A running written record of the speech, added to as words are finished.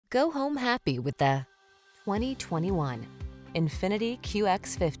Go home happy with the 2021 INFINITI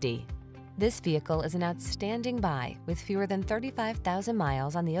QX50. This vehicle is an outstanding buy with fewer than 35,000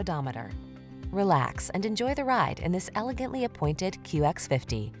 miles on the odometer. Relax and enjoy the ride in this elegantly appointed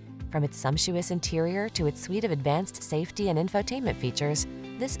QX50. From its sumptuous interior to its suite of advanced safety and infotainment features,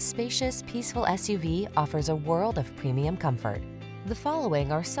 this spacious, peaceful SUV offers a world of premium comfort. The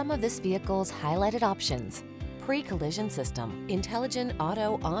following are some of this vehicle's highlighted options: pre-collision system, intelligent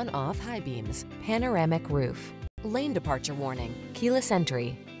auto on-off high beams, panoramic roof, lane departure warning, keyless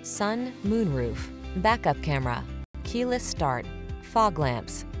entry, sun, moonroof, backup camera, keyless start, fog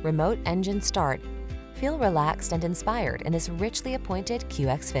lamps, remote engine start. Feel relaxed and inspired in this richly appointed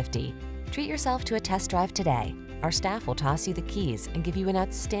QX50. Treat yourself to a test drive today. Our staff will toss you the keys and give you an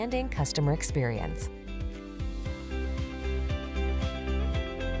outstanding customer experience.